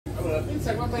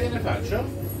pizza quanta gliene faccio?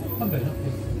 Va bene,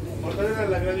 ok.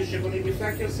 Mortadella gradisce con i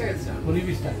pistacchi o senza? Con i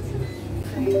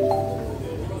pistacchi.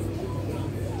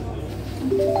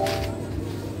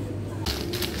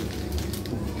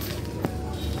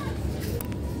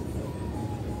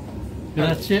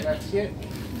 Grazie. Grazie.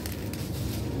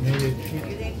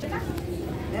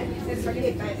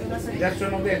 Già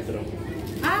sono dentro.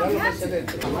 Ah, Già l'ho grazie. messa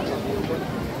dentro.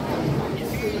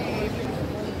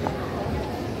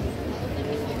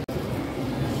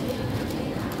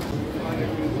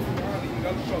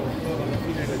 Alla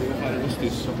fine le deve fare lo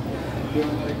stesso. Devo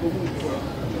andare comunque.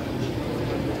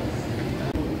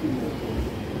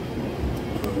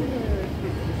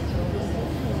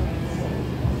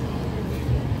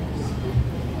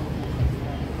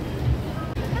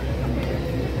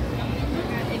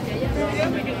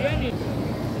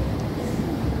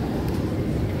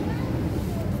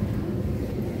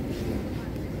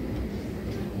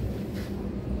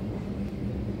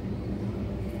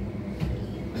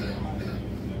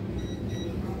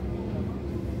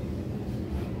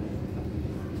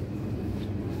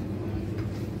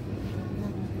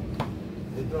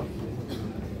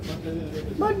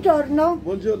 Buongiorno,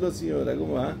 Buongiorno signora,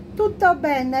 come va? tutto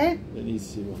bene?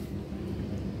 Benissimo.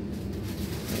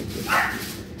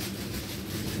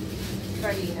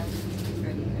 Farina.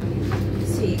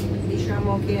 Sì,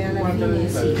 diciamo che alla Quanto fine ne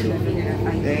sì, fai? alla fine la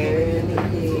fai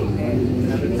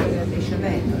veramente la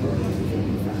besciamella.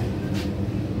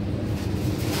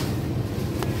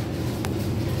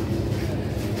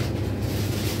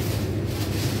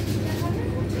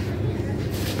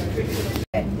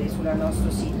 Sul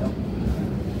nostro sito.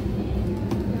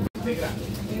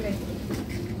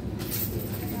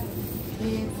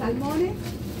 Salmone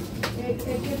e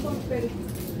che per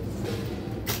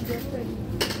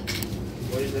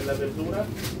Vuoi della verdura?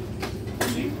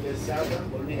 Sì, pensata, Era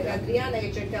bollita. Adriana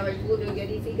che cercava il burro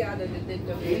chiarificato e gli ho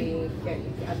detto che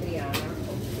Adriana.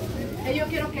 e io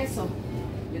quiero queso.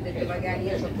 Gli ho detto magari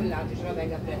io ho quell'altro, ce la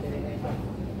venga a prendere lei.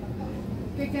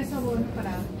 Che queso buono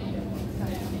para?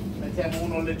 Mettiamo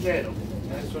uno leggero,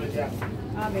 adesso vediamo.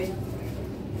 A ver.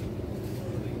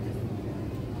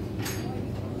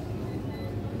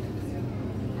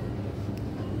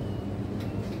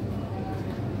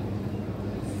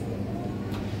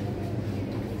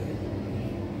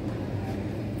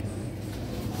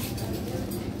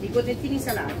 I cotettini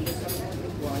salati che sono molto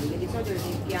buoni, che di solito li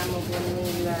riempiamo con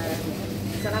il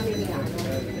salame milano.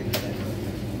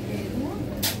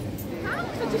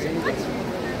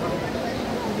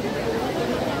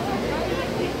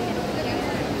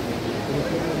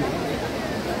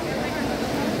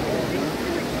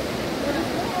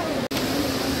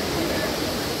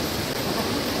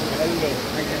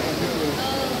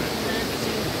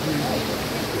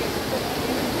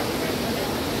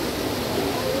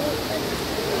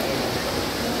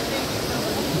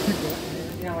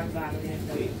 Andiamo al varo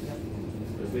direttamente.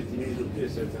 Per 20 minuti tutti e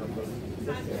senza una cosa.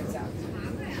 Esatto.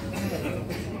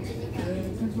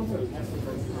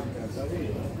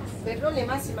 Perrone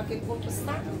massimo a che punto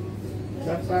sta?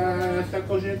 Sta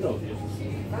cuocendo.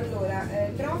 Allora,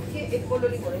 trocche e pollo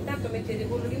limone. Intanto mettete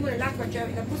pollo limone, l'acqua già,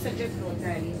 la busta è già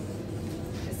pronta, Eli.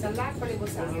 Ci sta l'acqua, le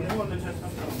posate.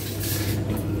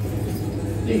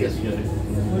 Dica signore.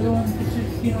 Volevo un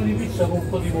pezzettino di pizza con un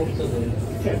po' di mortadella.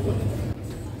 Certo.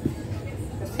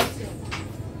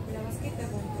 La vaschetta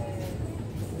con la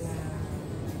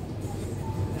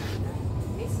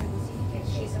messa così che è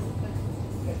scesa tutta.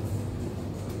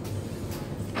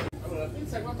 Allora,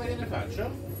 pizza quanta gliene faccio?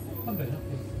 Va bene, ok.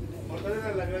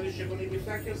 Mortadella gradisce con i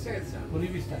pistacchi o senza? Con i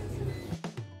pistacchi.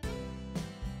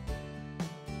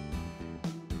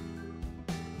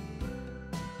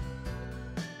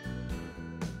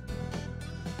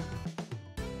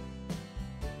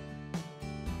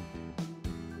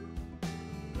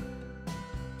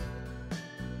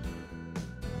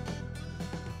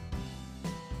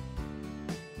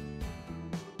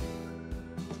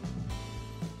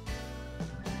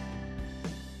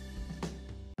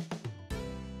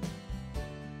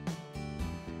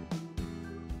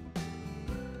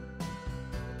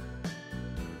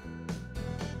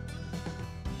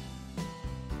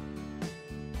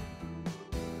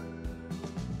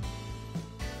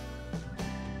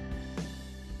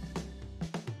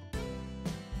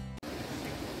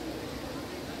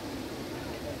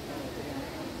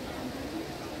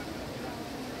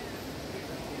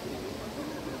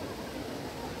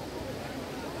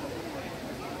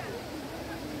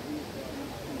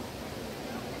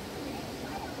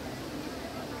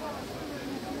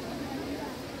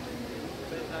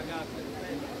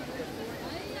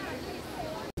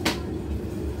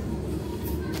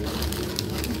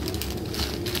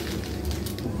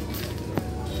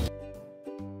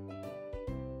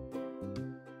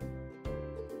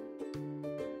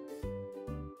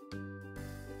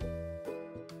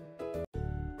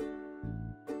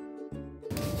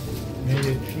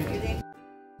 Arrivederci.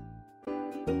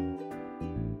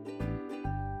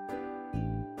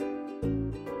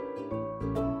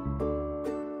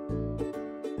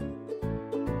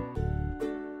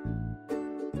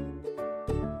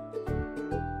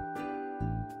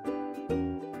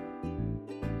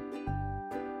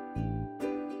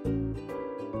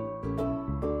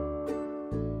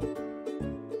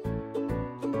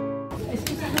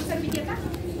 Scusa, non serviglietta?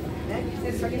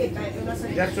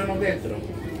 Già sono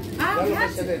dentro. Ah, Già l'ho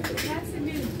messa grazie. dentro. Grazie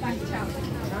mille. Vai, ciao.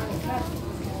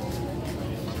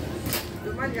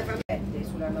 Domani la famiglia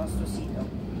sul nostro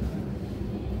sito.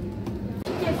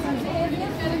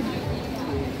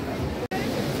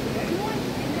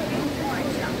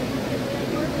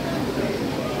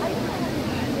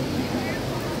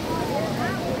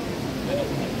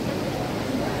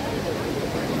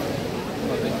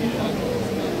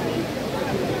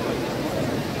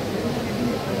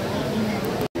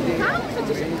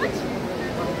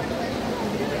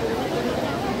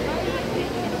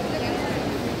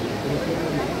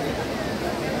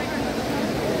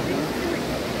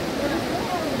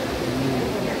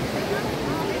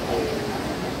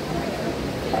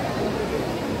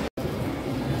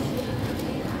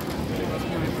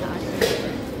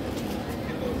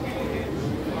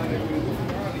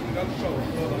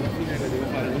 Alla fine devo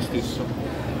fare lo stesso.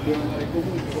 Devo andare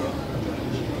comunque.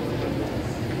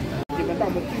 Ti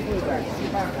parliamo più di ragazzi,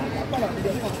 ma la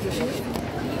vediamo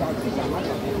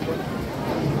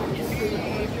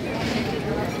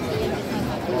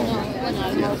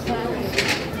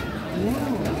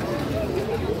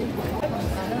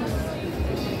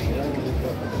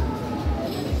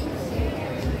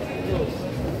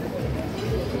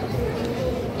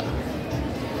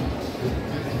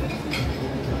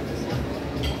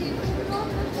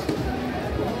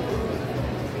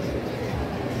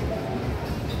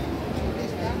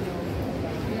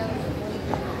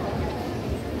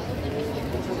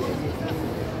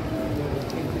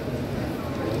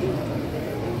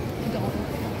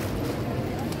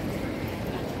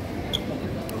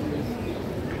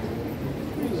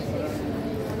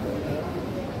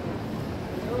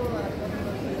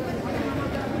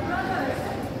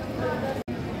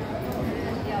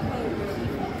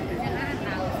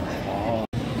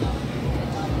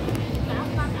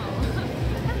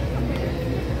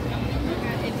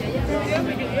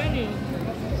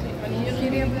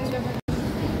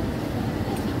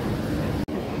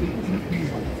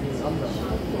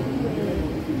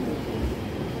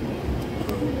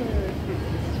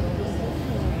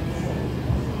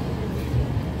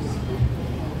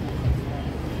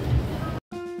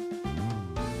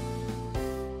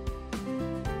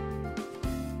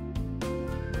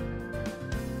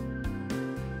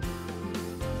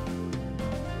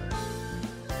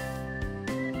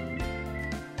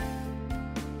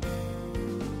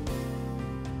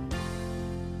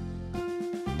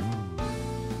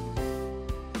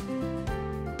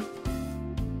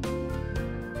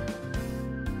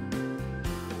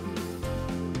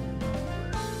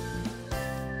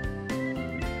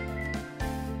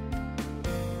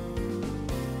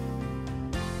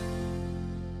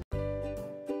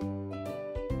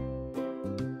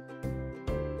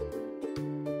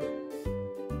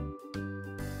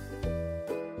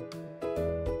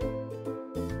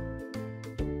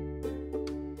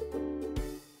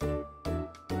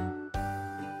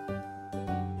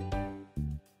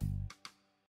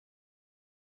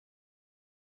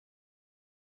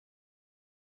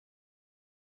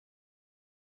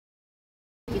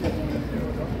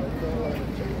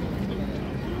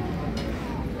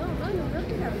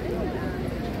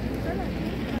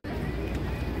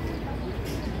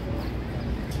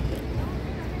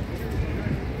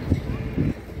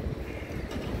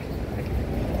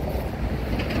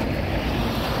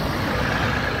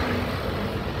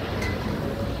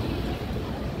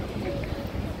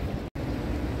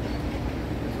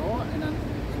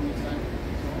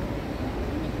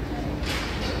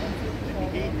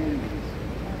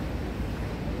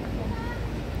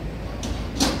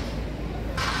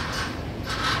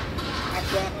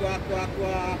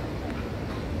acqua.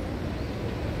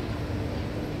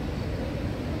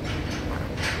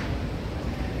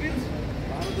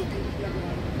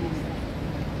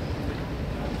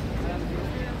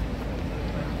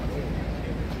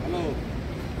 Allora.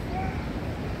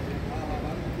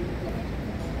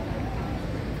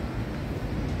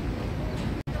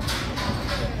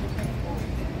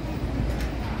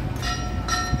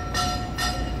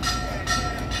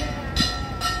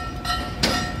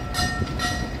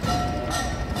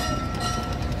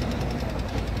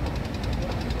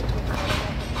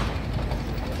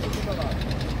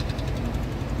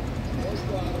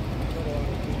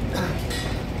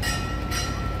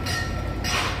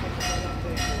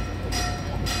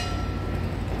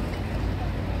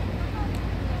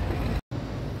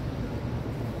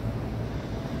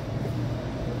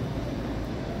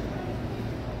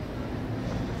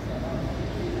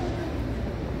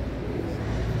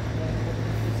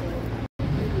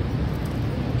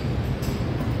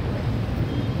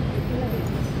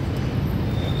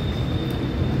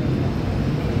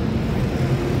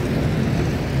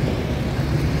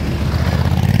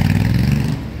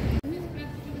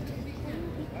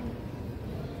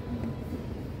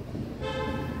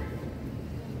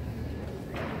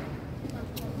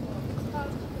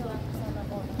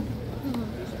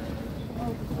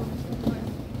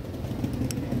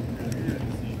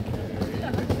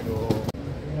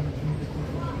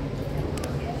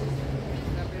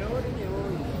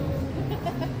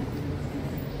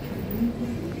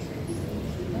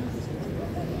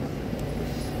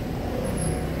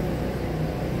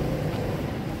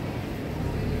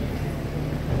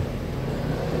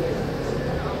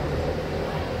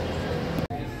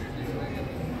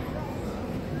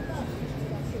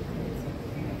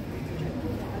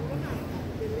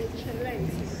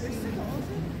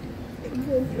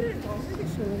 comprare cose che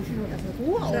sono vicino a casa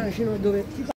tua o vicino a dove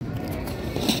ti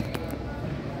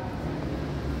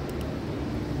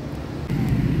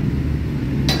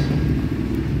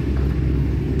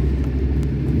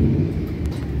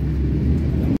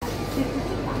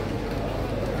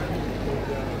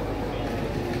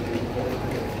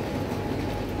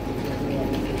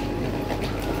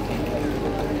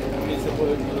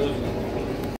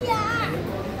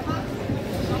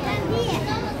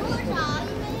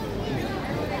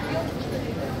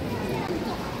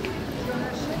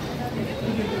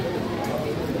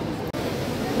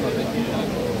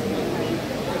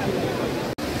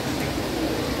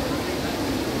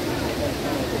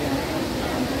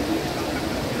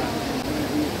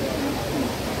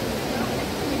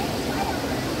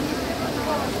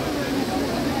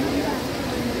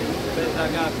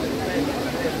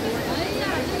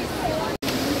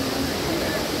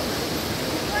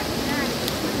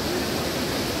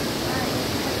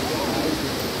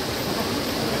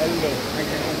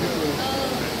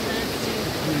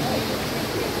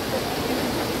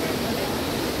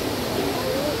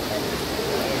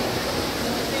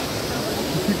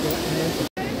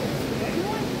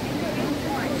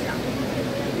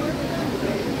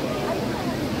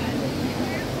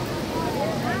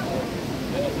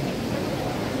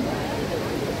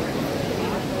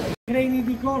Freni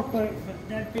di colpo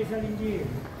nel peso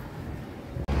all'indietro.